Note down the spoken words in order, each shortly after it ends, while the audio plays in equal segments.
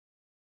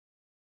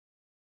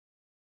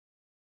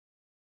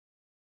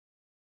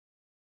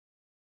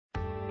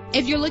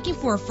If you're looking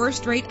for a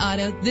first-rate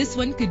auto, this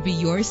one could be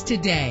yours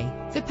today.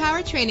 The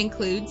powertrain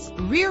includes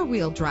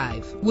rear-wheel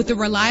drive with a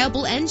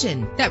reliable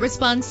engine that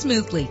responds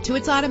smoothly to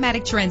its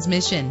automatic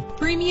transmission.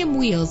 Premium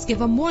wheels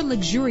give a more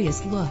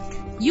luxurious look.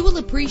 You will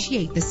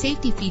appreciate the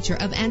safety feature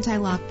of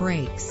anti-lock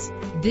brakes.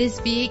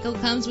 This vehicle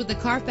comes with a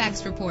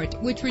Carfax report,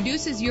 which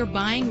reduces your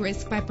buying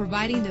risk by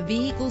providing the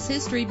vehicle's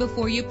history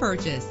before you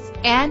purchase.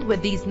 And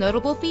with these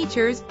notable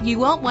features, you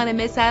won't want to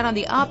miss out on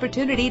the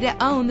opportunity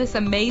to own this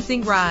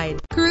amazing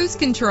ride. Cruise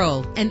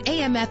control, an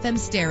AM/FM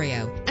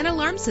stereo, an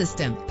alarm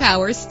system,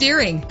 power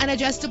steering, an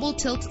adjustable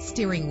tilt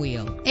steering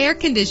wheel, air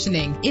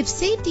conditioning. If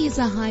safety is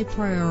a high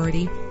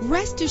priority,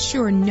 rest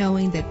assured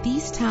knowing that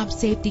these top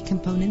safety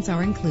components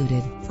are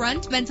included: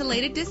 front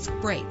ventilated disc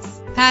brakes,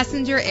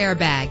 passenger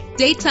airbag,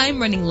 daytime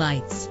running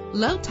lights,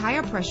 low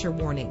tire pressure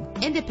warning,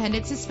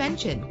 independent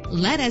suspension.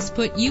 Let us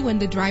put you in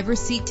the driver's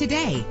seat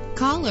today.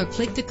 Call or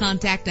click to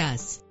contact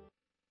us.